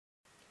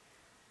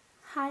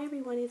Hi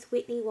everyone, it's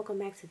Whitney. Welcome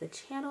back to the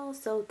channel.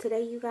 So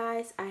today you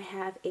guys, I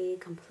have a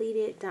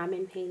completed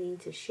diamond painting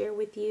to share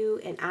with you,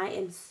 and I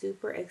am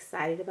super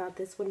excited about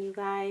this one, you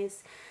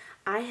guys.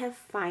 I have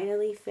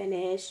finally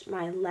finished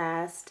my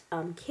last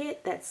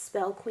kit that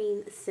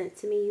Spellqueen sent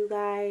to me, you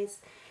guys,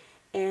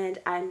 and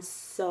I'm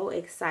so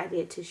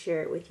excited to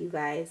share it with you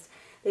guys.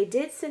 They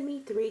did send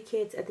me 3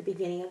 kits at the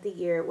beginning of the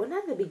year. Well,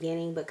 not the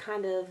beginning, but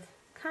kind of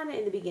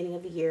in the beginning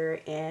of the year,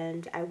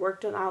 and I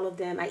worked on all of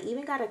them. I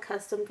even got a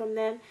custom from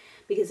them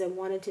because I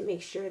wanted to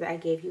make sure that I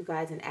gave you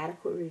guys an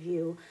adequate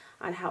review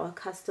on how a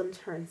custom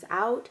turns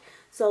out.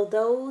 So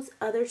those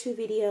other 2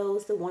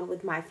 videos, the one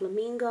with my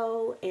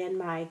Flamingo and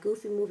my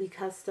Goofy Movie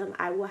custom,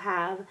 I will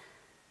have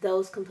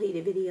those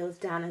completed videos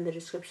down in the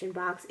description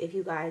box if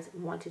you guys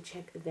want to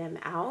check them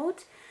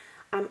out.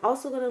 I'm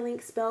also going to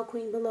link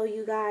Spellqueen below,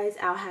 you guys.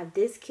 I'll have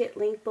this kit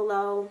linked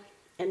below.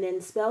 And then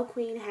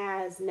Spellqueen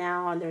has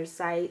now on their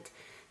site,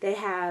 they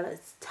have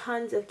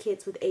tons of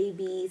kits with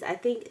ABs. I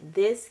think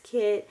this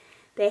kit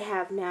they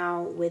have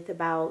now with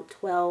about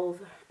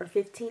 12 or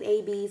 15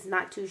 ABs.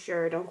 Not too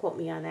sure. Don't quote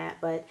me on that.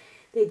 But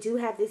they do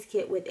have this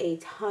kit with a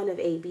ton of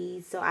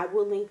ABs. So I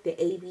will link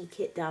the AB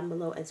kit down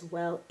below as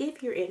well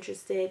if you're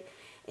interested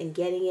in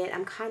getting it.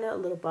 I'm kind of a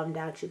little bummed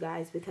out, you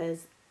guys,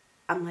 because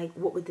I'm like,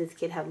 what would this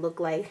kit have looked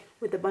like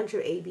with a bunch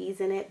of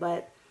ABs in it?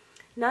 But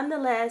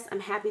nonetheless, I'm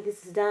happy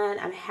this is done.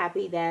 I'm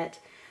happy that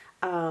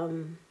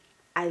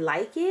I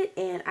like it,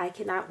 and I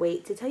cannot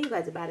wait to tell you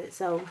guys about it.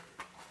 So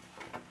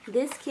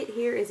this kit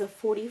here is a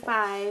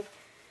 45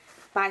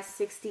 by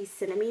 60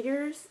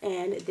 centimeters,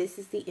 and this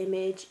is the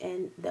image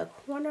in the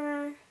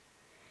corner.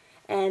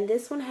 And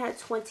this one had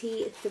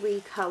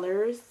 23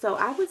 colors, so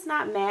I was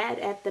not mad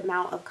at the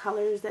amount of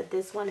colors that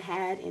this one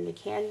had in the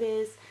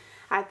canvas.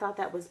 I thought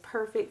that was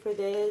perfect for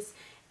this,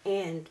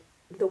 and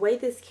the way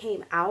this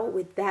came out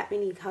with that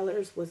many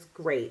colors was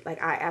great.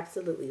 Like, I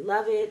absolutely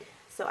love it.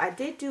 So I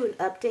did do an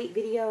update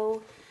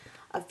video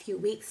a few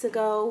weeks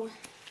ago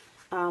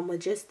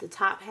with just the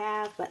top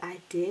half, but I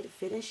did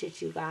finish it,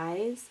 you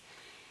guys,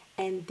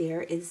 and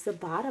there is the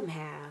bottom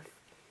half,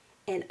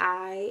 and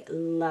I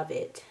love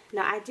it.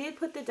 Now, I did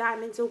put the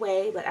diamonds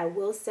away, but I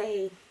will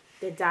say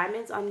the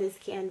diamonds on this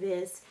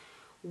canvas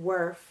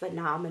were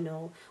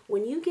phenomenal.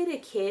 When you get a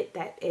kit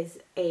that is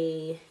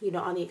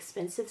on the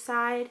expensive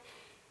side,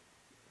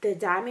 the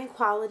diamond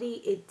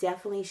quality, it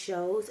definitely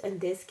shows,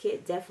 and this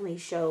kit definitely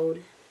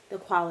showed the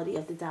quality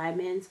of the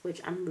diamonds,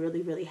 which I'm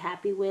really, really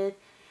happy with.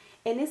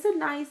 And it's a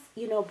nice,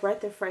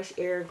 breath of fresh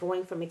air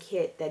going from a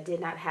kit that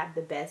did not have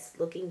the best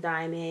looking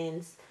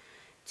diamonds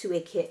to a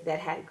kit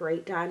that had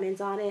great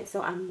diamonds on it.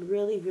 So I'm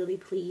really, really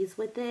pleased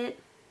with it.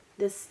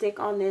 The stick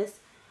on this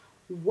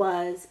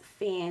was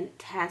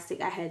fantastic.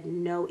 I had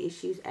no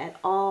issues at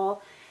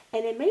all.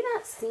 And it may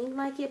not seem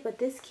like it, but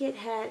this kit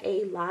had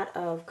a lot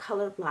of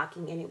color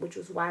blocking in it, which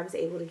was why I was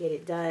able to get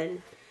it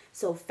done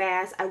so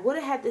fast. I would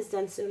have had this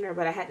done sooner,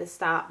 but I had to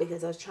stop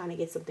because I was trying to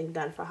get something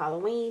done for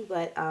Halloween.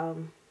 But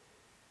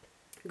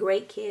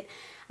great kit.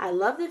 I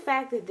love the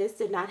fact that this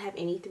did not have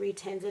any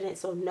 310s in it,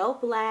 so no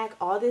black.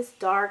 All this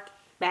dark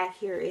back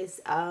here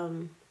is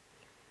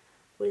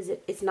what is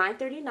it? It's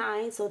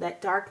 $9.39, so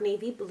that dark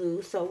navy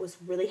blue. So I was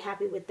really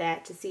happy with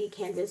that, to see a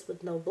canvas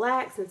with no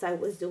black, since I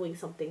was doing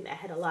something that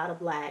had a lot of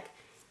black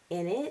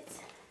in it.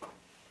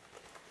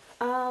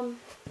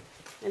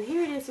 And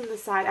here it is from the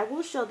side. I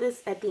will show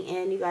this at the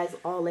end, you guys,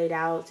 all laid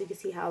out so you can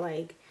see how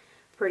like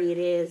pretty it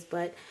is.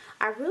 But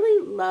I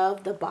really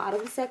love the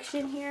bottom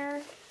section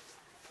here,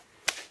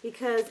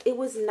 because it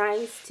was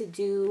nice to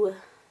do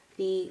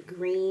the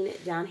green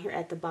down here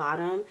at the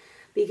bottom,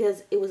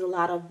 because it was a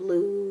lot of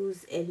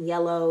blues and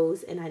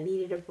yellows and I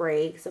needed a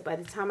break. So by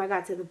the time I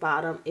got to the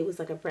bottom, it was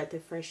like a breath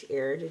of fresh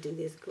air to do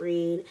this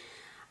green.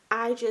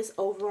 I just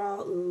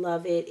overall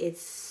love it.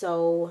 It's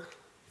so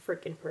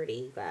freaking pretty,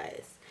 you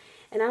guys.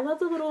 And I love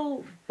the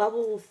little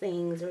bubble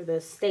things, or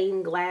the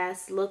stained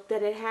glass look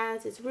that it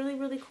has. It's really,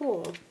 really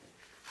cool.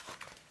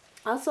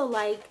 I also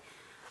like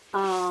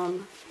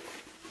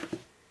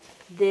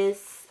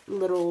this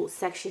little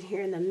section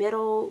here in the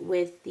middle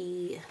with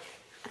the,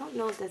 I don't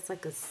know if that's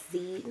like a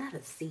seed, not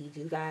a seed,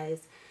 you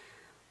guys.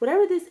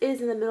 Whatever this is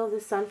in the middle of the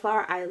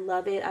sunflower, I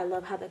love it. I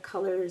love how the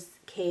colors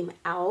came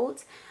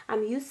out.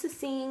 I'm used to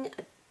seeing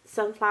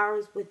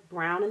sunflowers with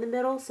brown in the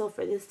middle, so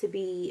for this to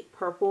be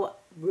purple,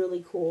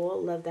 really cool.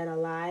 Love that a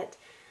lot.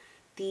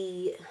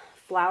 The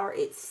flower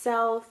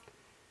itself,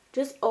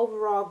 just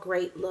overall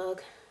great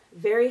look.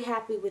 Very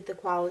happy with the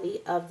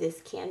quality of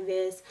this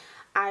canvas.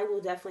 I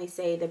will definitely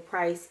say the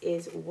price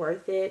is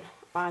worth it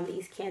on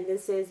these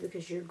canvases,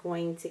 because you're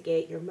going to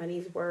get your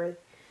money's worth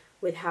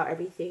with how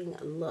everything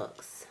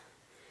looks.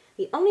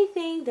 The only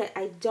thing that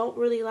I don't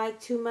really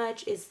like too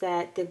much is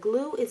that the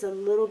glue is a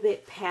little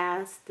bit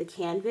past the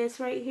canvas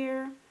right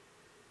here.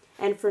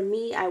 And for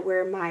me, I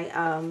wear my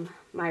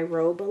my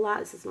robe a lot.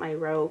 This is my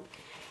robe.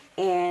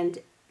 And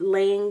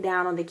laying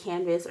down on the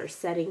canvas or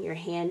setting your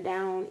hand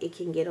down, it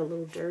can get a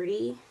little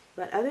dirty.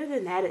 But other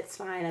than that, it's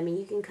fine. I mean,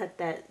 you can cut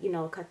that,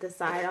 cut the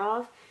side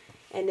off,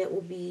 and it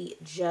will be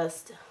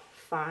just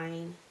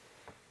fine.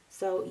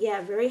 So yeah,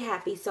 very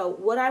happy. So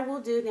what I will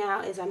do now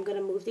is I'm going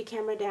to move the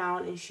camera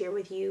down and share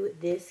with you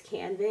this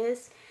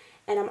canvas.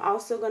 And I'm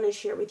also going to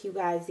share with you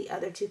guys the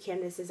other two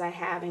canvases I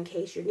have in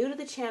case you're new to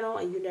the channel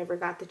and you never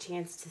got the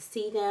chance to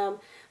see them.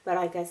 But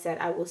like I said,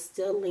 I will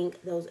still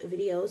link those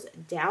videos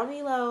down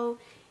below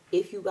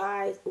if you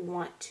guys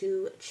want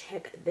to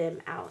check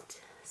them out.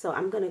 So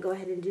I'm going to go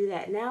ahead and do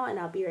that now, and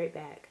I'll be right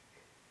back.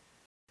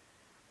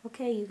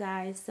 Okay, you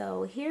guys,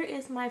 so here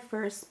is my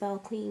first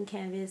spellqueen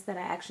canvas that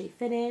I actually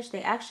finished.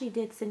 They actually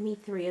did send me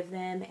 3 of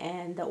them,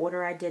 and the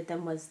order I did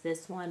them was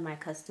this one, my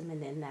custom,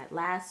 and then that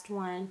last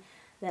one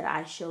that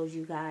I showed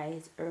you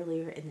guys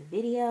earlier in the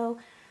video.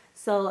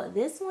 So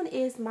this one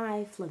is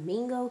my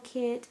Flamingo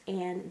kit,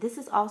 and this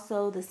is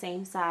also the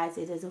same size.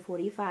 It is a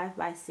 45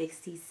 by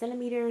 60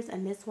 centimeters,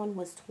 and this one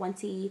was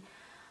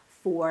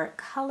 24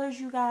 colors,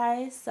 you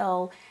guys.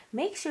 So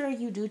make sure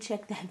you do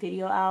check that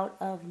video out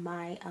of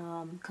my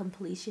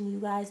completion, you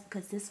guys,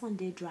 because this one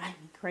did drive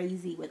me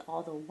crazy with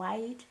all the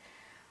white.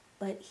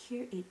 But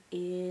here it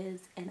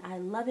is, and I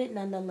love it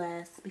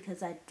nonetheless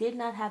because I did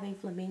not have a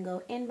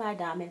flamingo in my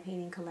diamond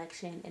painting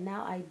collection, and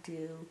now I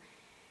do,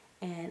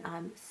 and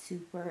I'm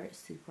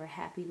super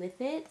happy with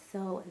it.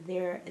 So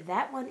there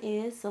that one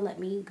is. So let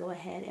me go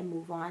ahead and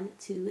move on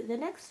to the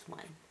next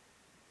one.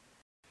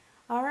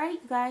 Alright,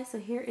 you guys, so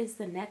here is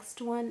the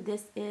next one.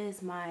 This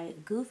is my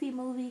Goofy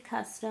Movie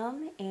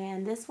custom,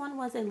 and this one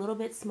was a little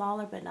bit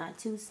smaller but not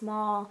too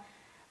small.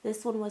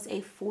 This one was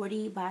a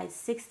 40 by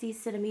 60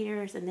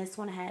 centimeters, and this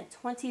one had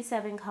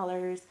 27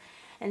 colors.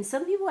 And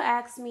some people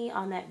asked me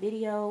on that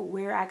video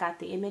where I got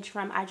the image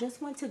from. I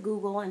just went to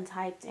Google and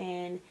typed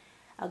in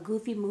a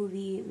Goofy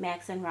Movie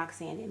Max and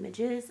Roxanne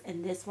images,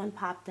 and this one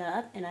popped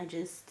up, and I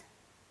just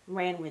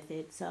ran with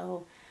it.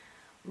 So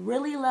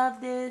really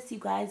love this. You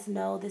guys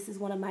know this is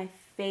one of my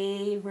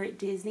favorite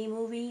Disney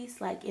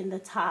movies, like in the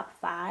top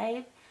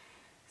 5.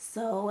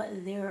 So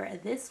there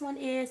this one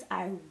is.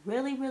 I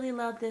really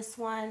love this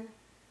one.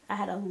 I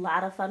had a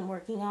lot of fun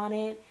working on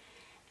it,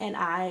 and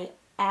I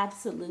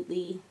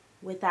absolutely,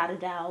 without a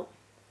doubt,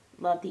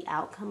 love the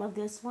outcome of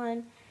this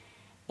one.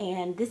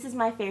 And this is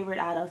my favorite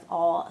out of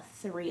all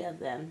 3 of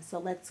them. So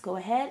let's go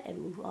ahead and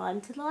move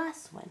on to the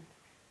last one.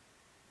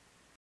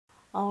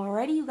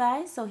 Alrighty, you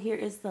guys, so here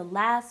is the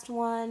last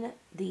one,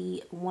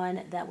 the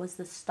one that was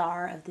the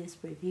star of this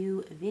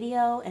review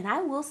video. And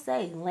I will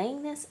say,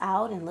 laying this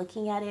out and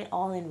looking at it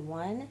all in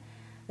one,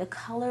 the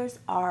colors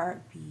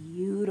are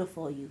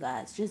beautiful, you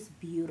guys, just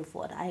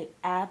beautiful. And I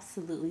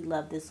absolutely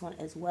love this one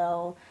as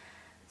well.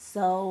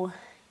 So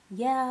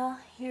yeah,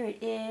 here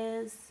it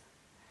is,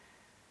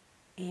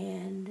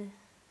 and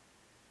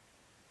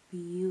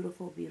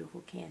beautiful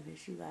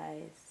canvas, you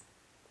guys.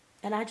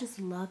 And I just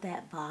love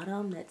that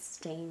bottom, that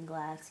stained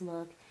glass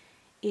look.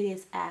 It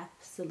is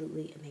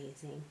absolutely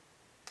amazing.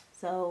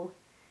 So,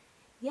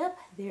 yep,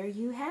 there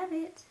you have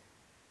it.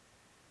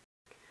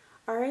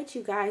 Alright,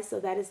 you guys, so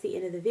that is the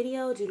end of the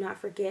video. Do not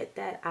forget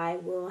that I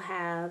will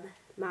have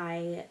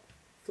my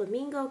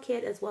Flamingo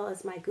kit as well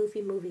as my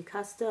Goofy Movie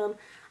custom.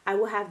 I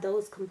will have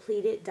those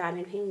completed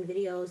diamond painting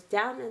videos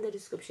down in the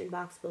description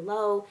box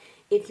below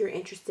if you're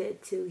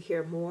interested to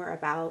hear more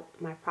about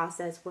my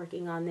process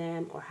working on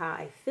them or how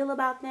I feel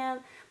about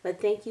them.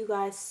 But thank you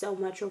guys so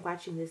much for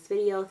watching this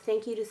video.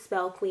 Thank you to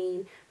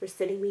spellqueen for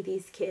sending me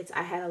these kits.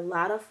 I had a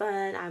lot of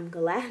fun. I'm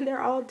glad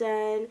they're all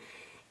done.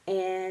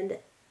 And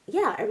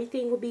yeah,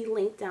 everything will be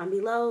linked down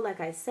below, like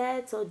I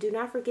said. So do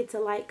not forget to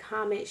like,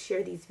 comment,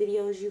 share these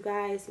videos, you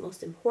guys.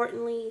 Most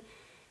importantly,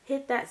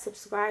 hit that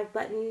subscribe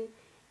button.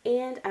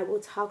 And I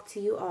will talk to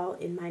you all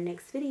in my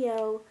next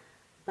video.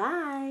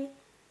 Bye.